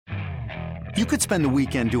You could spend the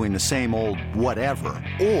weekend doing the same old whatever,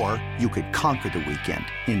 or you could conquer the weekend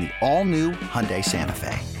in the all-new Hyundai Santa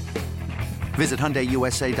Fe. Visit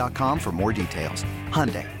HyundaiUSA.com for more details.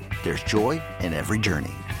 Hyundai, there's joy in every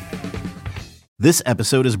journey. This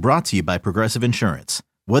episode is brought to you by Progressive Insurance.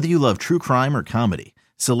 Whether you love true crime or comedy,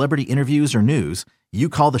 celebrity interviews or news, you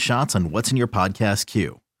call the shots on what's in your podcast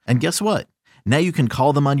queue. And guess what? Now you can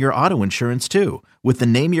call them on your auto insurance too with the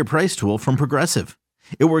Name Your Price tool from Progressive.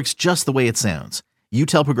 It works just the way it sounds. You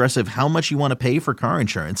tell Progressive how much you want to pay for car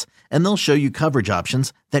insurance, and they'll show you coverage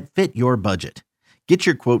options that fit your budget. Get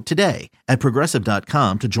your quote today at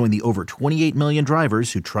Progressive.com to join the over 28 million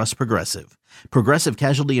drivers who trust Progressive. Progressive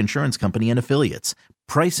Casualty Insurance Company and Affiliates.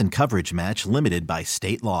 Price and coverage match limited by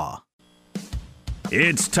state law.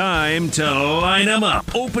 It's time to line them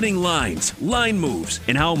up. Opening lines, line moves,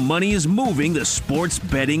 and how money is moving the sports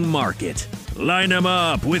betting market. Line them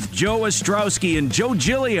up with Joe Ostrowski and Joe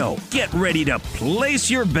Giglio. Get ready to place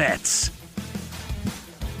your bets.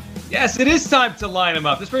 Yes, it is time to line them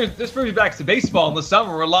up. This brings me back to baseball in the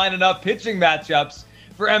summer. We're lining up pitching matchups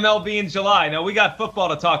for MLB in July. Now, we got football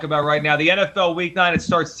to talk about right now. The NFL Week 9, it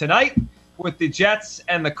starts tonight with the Jets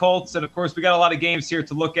and the Colts. And, of course, we got a lot of games here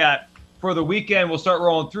to look at for the weekend. We'll start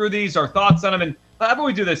rolling through these, our thoughts on them. And how about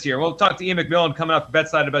we do this here? We'll talk to Ian McMillan coming up for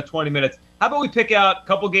Betside in about 20 minutes. How about we pick out a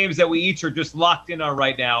couple games that we each are just locked in on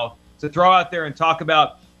right now to throw out there and talk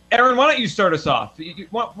about? Aaron, why don't you start us off?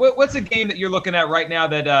 What's a game that you're looking at right now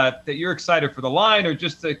that you're excited for the line, or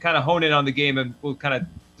just to kind of hone in on the game, and we'll kind of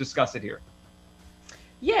discuss it here?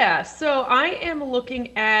 Yeah, so I am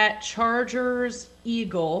looking at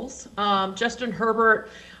Chargers-Eagles. Justin Herbert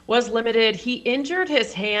was limited. He injured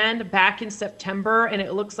his hand back in September, and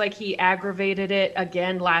it looks like he aggravated it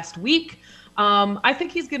again last week. I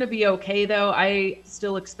think he's going to be okay, though. I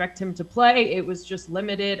still expect him to play. It was just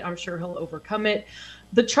limited. I'm sure he'll overcome it.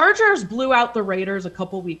 The Chargers blew out the Raiders a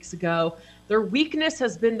couple weeks ago. Their weakness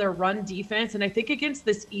has been their run defense, and I think against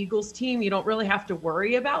this Eagles team, you don't really have to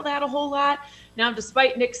worry about that a whole lot. Now,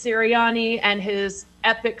 despite Nick Sirianni and his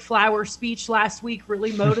epic flower speech last week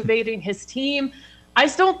really motivating his team, I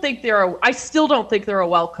still don't think they're a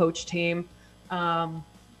well-coached team.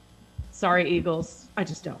 Sorry, Eagles. I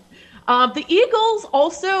just don't. The Eagles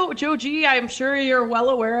also, Joe G, I'm sure you're well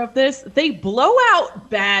aware of this, they blow out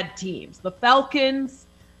bad teams. The Falcons,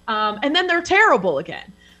 and then they're terrible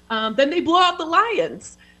again. Then they blow out the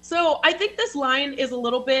Lions. So I think this line is a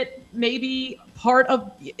little bit, maybe part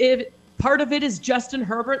of it is Justin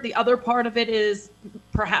Herbert. The other part of it is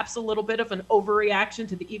perhaps a little bit of an overreaction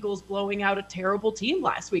to the Eagles blowing out a terrible team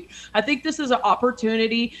last week. I think this is an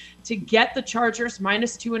opportunity to get the Chargers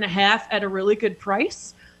 -2.5 at a really good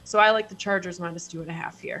price. So I like the Chargers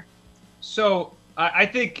 -2.5 here. So I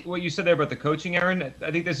think what you said there about the coaching, Aaron,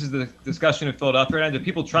 I think this is the discussion in Philadelphia right now. Do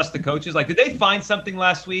people trust the coaches? Like, did they find something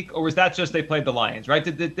last week, or was that just they played the Lions, right?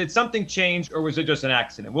 Did something change, or was it just an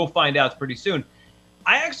accident? We'll find out pretty soon.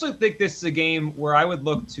 I actually think this is a game where I would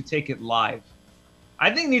look to take it live. I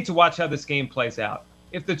think you need to watch how this game plays out.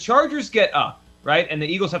 If the Chargers get up, right, and the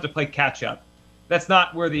Eagles have to play catch up, that's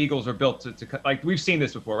not where the Eagles are built to like, we've seen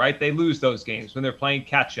this before, right? They lose those games when they're playing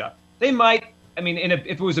catch up. They might, I mean, if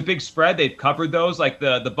it was a big spread, they've covered those, like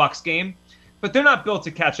the Bucks game, but they're not built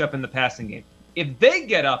to catch up in the passing game. If they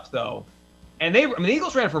get up, though, and the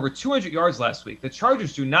Eagles ran for over 200 yards last week. The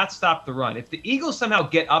Chargers do not stop the run. If the Eagles somehow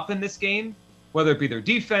get up in this game, whether it be their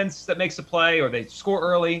defense that makes a play or they score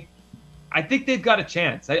early, I think they've got a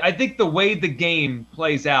chance. I think the way the game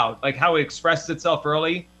plays out, like how it expresses itself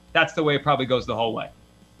early, that's the way it probably goes the whole way.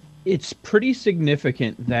 It's pretty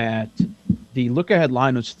significant that the look-ahead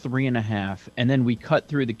line was 3.5, and then we cut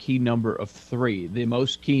through the key number of 3, the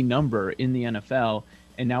most key number in the NFL,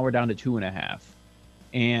 and now we're down to 2.5.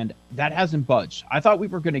 And that hasn't budged. I thought we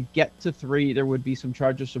were going to get to 3. There would be some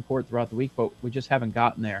Charger support throughout the week, but we just haven't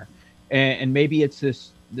gotten there. And maybe it's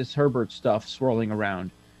this Herbert stuff swirling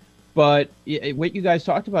around. But what you guys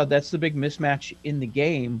talked about, that's the big mismatch in the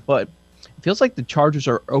game. But it feels like the Chargers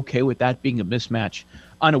are okay with that being a mismatch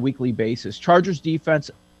on a weekly basis. Chargers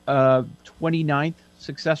defense, 29th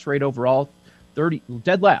success rate overall, 30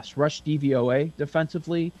 dead last rush DVOA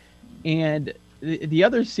defensively. And the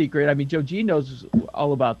other secret, I mean, Joe G knows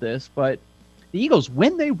all about this, but the Eagles,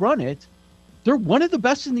 when they run it, they're one of the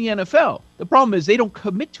best in the NFL. The problem is they don't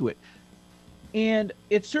commit to it. And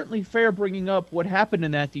it's certainly fair bringing up what happened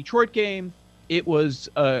in that Detroit game. It was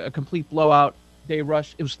a complete blowout. They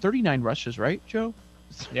rushed. It was 39 rushes, right, Joe?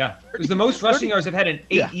 Yeah. It was the most rushing yards they've had in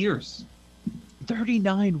 8 years.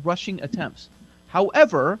 39 rushing attempts.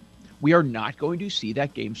 However, we are not going to see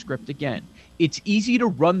that game script again. It's easy to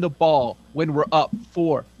run the ball when we're up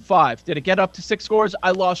 4, 5. Did it get up to 6 scores?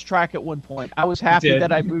 I lost track at one point. I was happy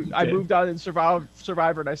that I moved on in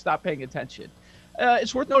Survivor and I stopped paying attention.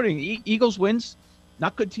 It's worth noting, Eagles wins,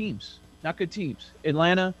 not good teams. Not good teams.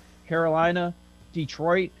 Atlanta, Carolina,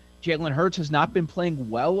 Detroit. Jalen Hurts has not been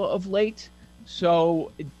playing well of late.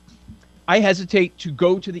 So I hesitate to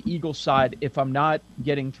go to the Eagles side if I'm not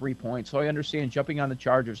getting 3 points. So I understand jumping on the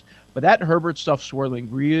Chargers. But that Herbert stuff swirling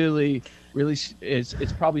really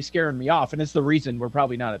it's probably scaring me off. And it's the reason we're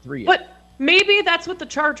probably not at 3 yet. But maybe that's what the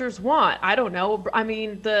Chargers want. I don't know. I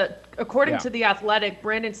mean, according to The Athletic,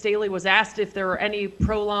 Brandon Staley was asked if there were any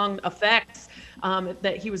prolonged effects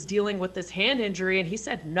that he was dealing with this hand injury, and he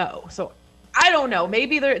said no. So I don't know.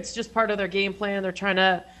 Maybe it's just part of their game plan. They're trying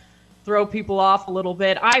to throw people off a little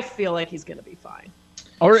bit. I feel like he's going to be fine.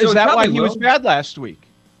 Or is that why he was bad last week?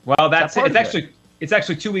 Well, that's it. It's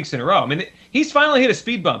actually 2 weeks in a row. I mean, he's finally hit a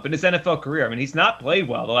speed bump in his NFL career. I mean, he's not played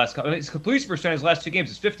well the last couple. His completion percentage the last 2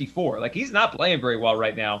 games is 54. Like, he's not playing very well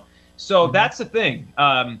right now. So that's the thing.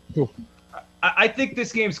 I think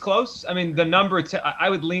this game's close. I mean, the number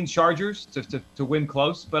I would lean Chargers to win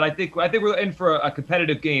close, but I think we're in for a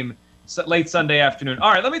competitive game late Sunday afternoon.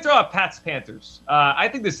 All right, let me throw out Pats Panthers. I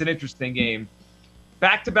think this is an interesting game.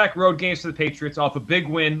 Back-to-back road games for the Patriots off a big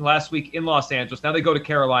win last week in Los Angeles. Now they go to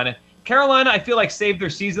Carolina. Carolina, I feel like, saved their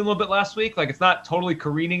season a little bit last week. Like, it's not totally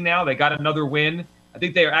careening now. They got another win. I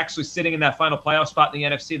think they are actually sitting in that final playoff spot in the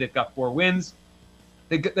NFC. They've got 4 wins.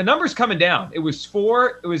 The number's coming down. It was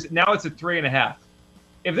 4. Now it's at 3.5.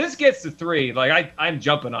 If this gets to 3, like, I'm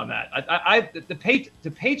jumping on that.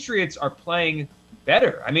 The Patriots are playing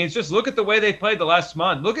better. I mean, it's just look at the way they played the last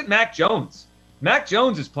month. Look at Mac Jones. Mac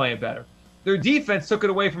Jones is playing better. Their defense took it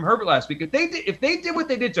away from Herbert last week. If they did what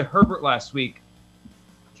they did to Herbert last week,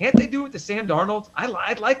 can't they do it to Sam Darnold? I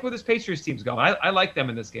like where this Patriots team's going. I like them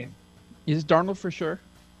in this game. Is Darnold for sure?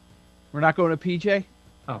 We're not going to PJ?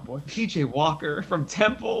 Oh, boy. PJ Walker from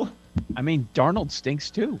Temple. I mean, Darnold stinks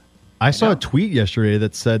too. I saw a tweet yesterday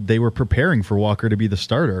that said they were preparing for Walker to be the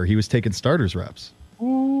starter. He was taking starters reps.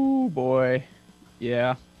 Ooh, boy.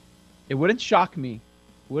 Yeah. It wouldn't shock me.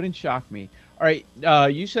 All right,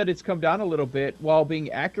 you said it's come down a little bit. While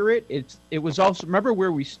being accurate, it was also, remember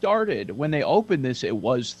where we started when they opened this, it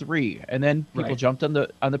was 3, and then people jumped on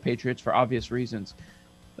the Patriots for obvious reasons.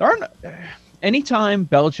 There aren't anytime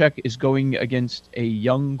Belichick is going against a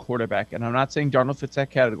young quarterback, and I'm not saying Darnold fits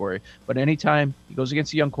that category, but anytime he goes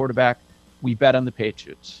against a young quarterback, we bet on the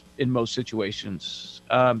Patriots in most situations.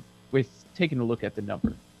 With taking a look at the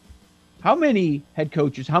number, how many head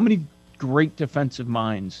coaches, how many great defensive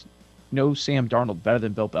minds know Sam Darnold better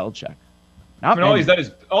than Bill Belichick? All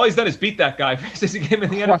he's done is beat that guy since he came in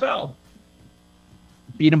the NFL.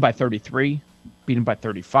 Beat him by 33, beat him by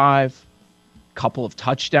 35, couple of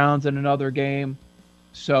touchdowns in another game.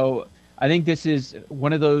 So I think this is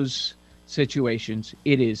one of those situations.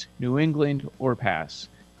 It is New England or pass.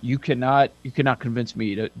 You cannot convince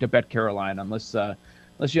me to bet Carolina unless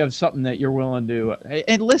you have something that you're willing to.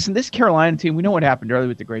 And listen, this Carolina team, we know what happened early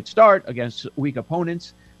with the great start against weak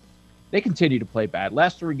opponents. They continue to play bad.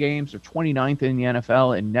 Last 3 games, they're 29th in the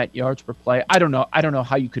NFL in net yards per play. I don't know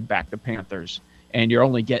how you could back the Panthers, and you're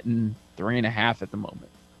only getting 3.5 at the moment.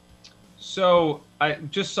 So I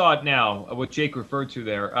just saw it now, what Jake referred to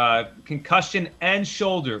there. Concussion and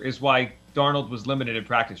shoulder is why Darnold was limited in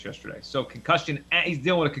practice yesterday. So concussion, he's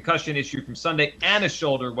dealing with a concussion issue from Sunday and a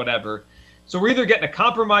shoulder, whatever. So we're either getting a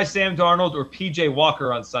compromised Sam Darnold or P.J.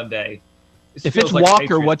 Walker on Sunday. If it's like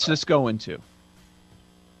Walker, what's this going to?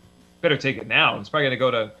 Better take it now. It's probably going to go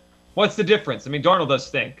to – what's the difference? I mean, Darnold does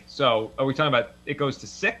stink. So are we talking about it goes to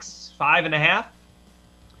 6, 5.5?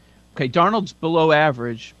 Okay, Darnold's below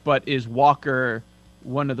average, but is Walker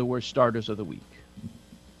one of the worst starters of the week?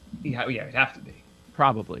 Yeah, it'd have to be.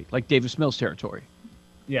 Probably. Like Davis Mills territory.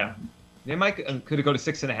 Yeah. They might – could it go to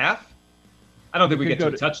 6.5? I don't think we get to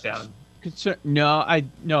a touchdown.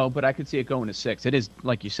 No, but I could see it going to 6. It is,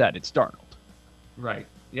 like you said, it's Darnold. Right.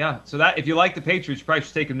 Yeah. So that if you like the Patriots, you probably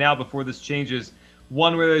should take them now before this changes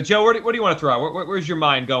one way or the other. Joe, what do you want to throw out? Where's your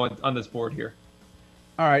mind going on this board here?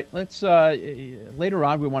 All right. Let's later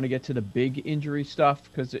on we want to get to the big injury stuff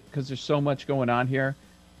because there's so much going on here.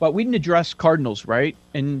 But we didn't address Cardinals, right?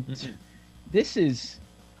 And this is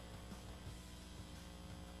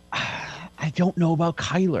I don't know about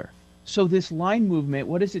Kyler. So this line movement,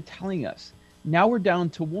 what is it telling us? Now we're down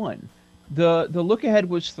to 1. The look ahead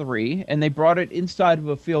was 3, and they brought it inside of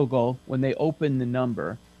a field goal when they opened the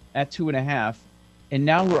number at 2.5, and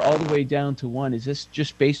now we're all the way down to 1. Is this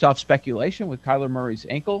just based off speculation with Kyler Murray's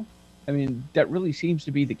ankle? I mean, that really seems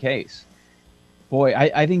to be the case. Boy,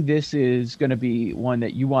 I think this is going to be one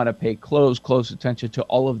that you want to pay close attention to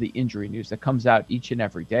all of the injury news that comes out each and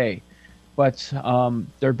every day. But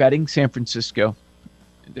they're betting San Francisco.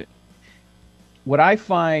 What I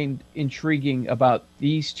find intriguing about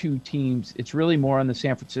these two teams, it's really more on the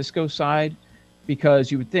San Francisco side,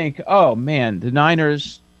 because you would think, oh, man, the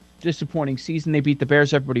Niners, disappointing season. They beat the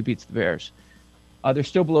Bears. Everybody beats the Bears. They're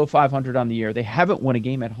still below 500 on the year. They haven't won a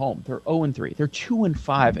game at home. They're 0-3. They're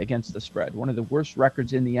 2-5 against the spread, one of the worst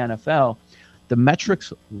records in the NFL. The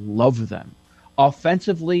metrics love them.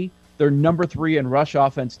 Offensively, they're number 3 in rush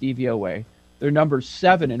offense DVOA. They're number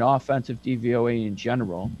 7 in offensive DVOA in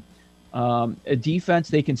general. A defense,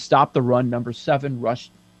 they can stop the run, number 7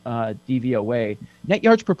 rush DVOA. Net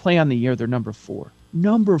yards per play on the year, they're number 4.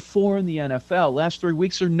 Number 4 in the NFL. Last 3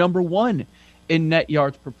 weeks, they're number 1 in net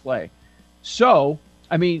yards per play. So,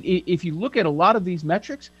 I mean, if you look at a lot of these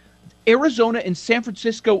metrics, Arizona and San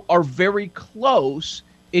Francisco are very close.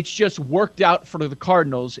 It's just worked out for the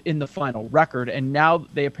Cardinals in the final record, and now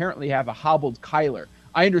they apparently have a hobbled Kyler.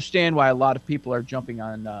 I understand why a lot of people are jumping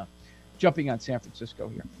on San Francisco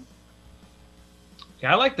here.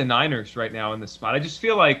 Yeah, I like the Niners right now in this spot. I just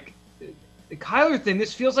feel like the Kyler thing,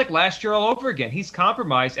 this feels like last year all over again. He's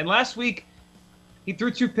compromised, and last week he threw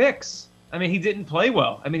 2 picks. I mean, he didn't play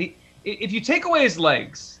well. I mean, if you take away his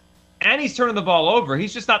legs and he's turning the ball over,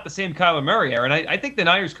 he's just not the same Kyler Murray, Aaron. I think the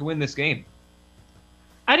Niners can win this game.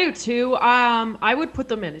 I do too. I would put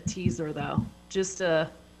them in a teaser, though, just to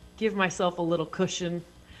give myself a little cushion.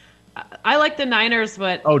 I like the Niners,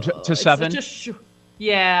 but... Oh, to 7?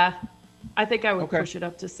 Yeah. I think I would push it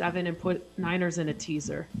up to 7 and put Niners in a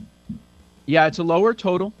teaser. Yeah, it's a lower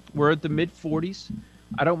total. We're at the mid-40s.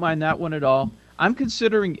 I don't mind that one at all. I'm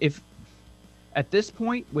considering if... At this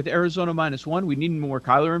point, with Arizona -1, we need more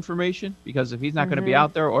Kyler information, because if he's not going to be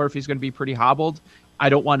out there, or if he's going to be pretty hobbled, I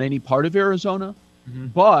don't want any part of Arizona. Mm-hmm.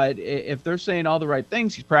 But if they're saying all the right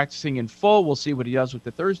things, he's practicing in full. We'll see what he does with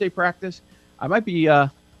the Thursday practice. I might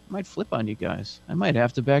flip on you guys. I might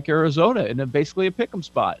have to back Arizona in basically a pick'em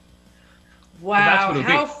spot. Wow,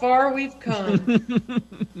 how far we've come.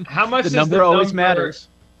 How much the number always matters.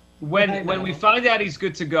 When we find out he's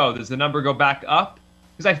good to go, does the number go back up?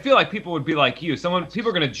 Because I feel like people would be like you. People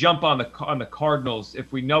are going to jump on the Cardinals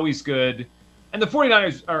if we know he's good, and the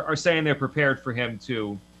 49ers are saying they're prepared for him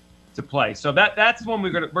to play. So that's one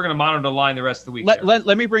we're going to monitor the line the rest of the week.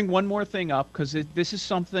 Let me bring one more thing up, because this is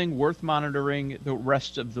something worth monitoring the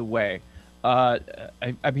rest of the way.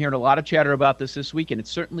 I'm hearing a lot of chatter about this week, and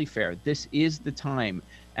it's certainly fair. This is the time,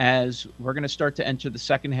 as we're going to start to enter the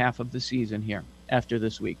second half of the season here after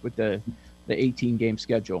this week with the 18-game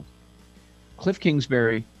schedule. Cliff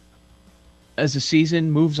Kingsbury, as the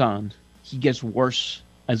season moves on, he gets worse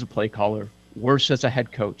as a play caller, worse as a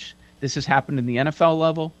head coach. This has happened in the NFL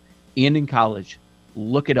level and in college.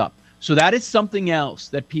 Look it up. So that is something else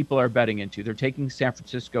that people are betting into. They're taking San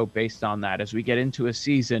Francisco based on that. As we get into a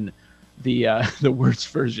season, the worst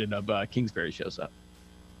version of Kingsbury shows up.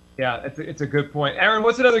 Yeah, it's a good point. Aaron,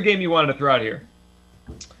 what's another game you wanted to throw out here?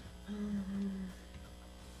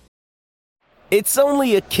 It's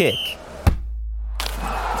only a kick.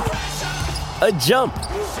 A jump,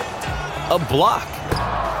 a block.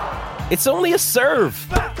 It's only a serve.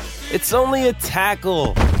 It's only a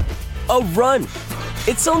tackle, a run.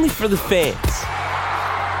 It's only for the fans.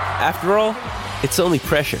 After all, it's only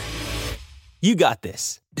pressure. You got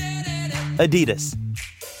this. Adidas.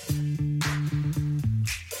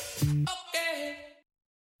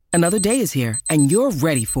 Another day is here, and you're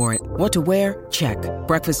ready for it. What to wear? Check.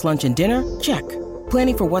 Breakfast, lunch, and dinner? Check.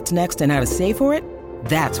 Planning for what's next and how to save for it?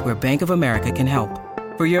 That's where Bank of America can help.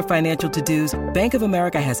 For your financial to-dos, Bank of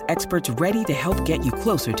America has experts ready to help get you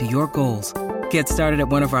closer to your goals. Get started at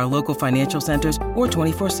one of our local financial centers or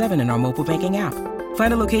 24/7 in our mobile banking app.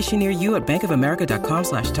 Find a location near you at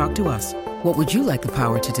bankofamerica.com/talktous. What would you like the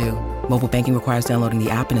power to do? Mobile banking requires downloading the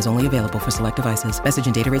app and is only available for select devices. Message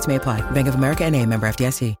and data rates may apply. Bank of America NA, member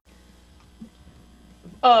FDIC.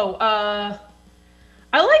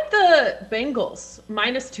 I like the Bengals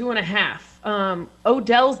 -2.5.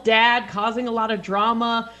 Odell's dad causing a lot of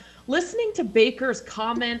drama. Listening to Baker's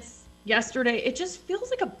comments yesterday, it just feels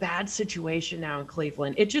like a bad situation now in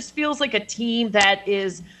Cleveland. It just feels like a team that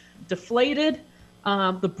is deflated.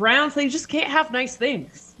 The Browns, they just can't have nice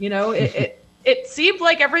things. You know, it seemed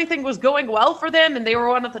like everything was going well for them, and they were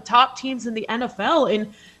one of the top teams in the NFL,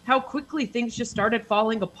 and how quickly things just started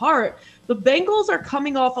falling apart. The Bengals are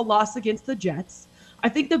coming off a loss against the Jets. I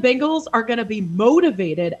think the Bengals are going to be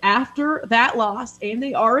motivated after that loss, and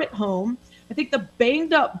they are at home. I think the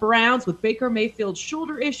banged up Browns with Baker Mayfield's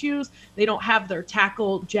shoulder issues, they don't have their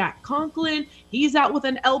tackle Jack Conklin. He's out with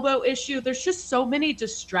an elbow issue. There's just so many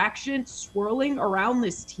distractions swirling around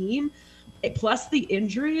this team, plus the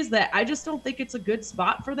injuries, that I just don't think it's a good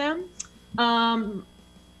spot for them.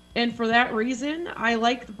 And for that reason, I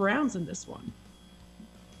like the Browns in this one.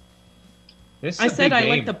 I said I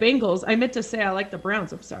like the Bengals. I meant to say I like the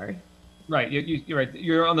Browns. I'm sorry. Right. You're right.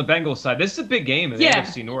 You're on the Bengals side. This is a big game in the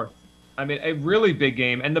AFC North. I mean, a really big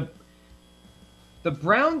game. And the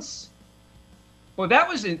Browns, well, that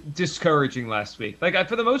was discouraging last week. Like,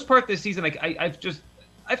 for the most part this season, like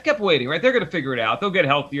I've kept waiting, right? They're going to figure it out. They'll get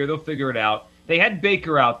healthier. They'll figure it out. They had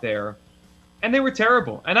Baker out there, and they were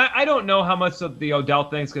terrible. And I don't know how much of the Odell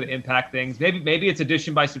thing is going to impact things. Maybe it's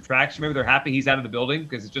addition by subtraction. Maybe they're happy he's out of the building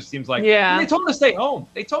because it just seems like they told him to stay home.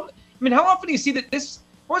 I mean, how often do you see that this?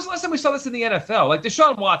 When was the last time we saw this in the NFL? Like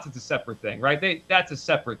Deshaun Watson's a separate thing, right? That's a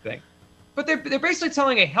separate thing. But they're basically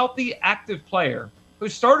telling a healthy, active player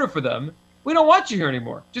who's starter for them, we don't want you here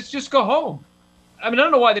anymore. Just go home. I mean, I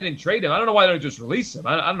don't know why they didn't trade him. I don't know why they didn't just release him.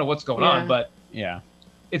 I don't know what's going on, but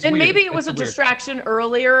it's and weird. Maybe it was a distraction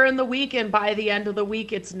earlier in the week, and by the end of the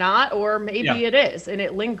week it's not, or maybe it is, and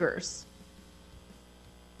it lingers.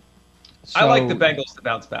 So, I like the Bengals to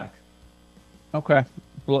bounce back. Okay.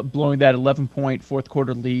 Blowing that 11-point fourth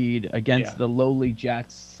quarter lead against the lowly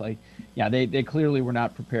Jets. They clearly were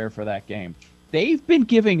not prepared for that game. They've been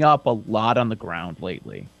giving up a lot on the ground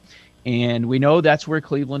lately. And we know that's where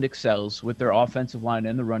Cleveland excels with their offensive line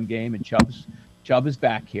and the run game. And Chubb is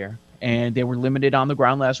back here. And they were limited on the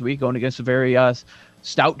ground last week going against a very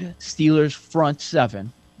stout Steelers front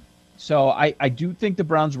seven. So I do think the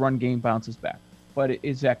Browns' run game bounces back. But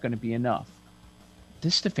is that going to be enough?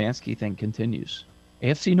 This Stefanski thing continues.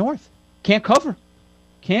 AFC North. Can't cover.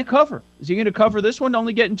 Is he going to cover this one,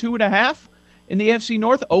 only getting 2.5 in the AFC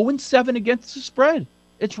North? 0-7 against the spread.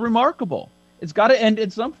 It's remarkable. It's got to end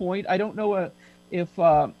at some point. I don't know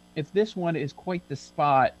if this one is quite the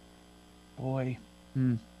spot. Boy,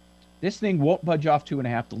 this thing won't budge off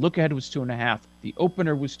 2.5. The look ahead was 2.5. The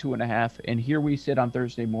opener was 2.5. And here we sit on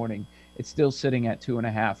Thursday morning. It's still sitting at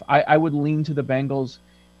 2.5. I would lean to the Bengals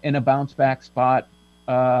in a bounce back spot.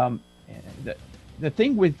 The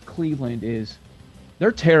thing with Cleveland is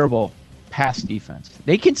they're terrible pass defense.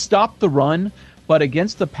 They can stop the run, but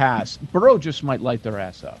against the pass, Burrow just might light their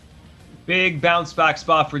ass up. Big bounce back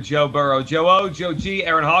spot for Joe Burrow. Joe O, Joe G,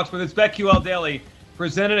 Aaron Hawksworth. It's BetQL Daily,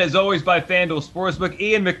 presented as always by FanDuel Sportsbook.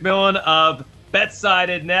 Ian McMillan of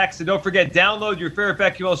BetSided next. And don't forget, download your favorite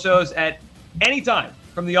BetQL shows at any time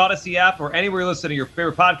from the Odyssey app or anywhere you listen to your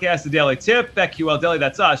favorite podcast, The Daily Tip, BetQL Daily,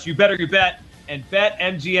 that's us. You better you bet. And bet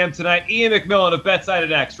MGM tonight. Ian McMillan of BetSided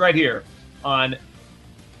next, right here on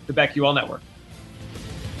the BetQL Network.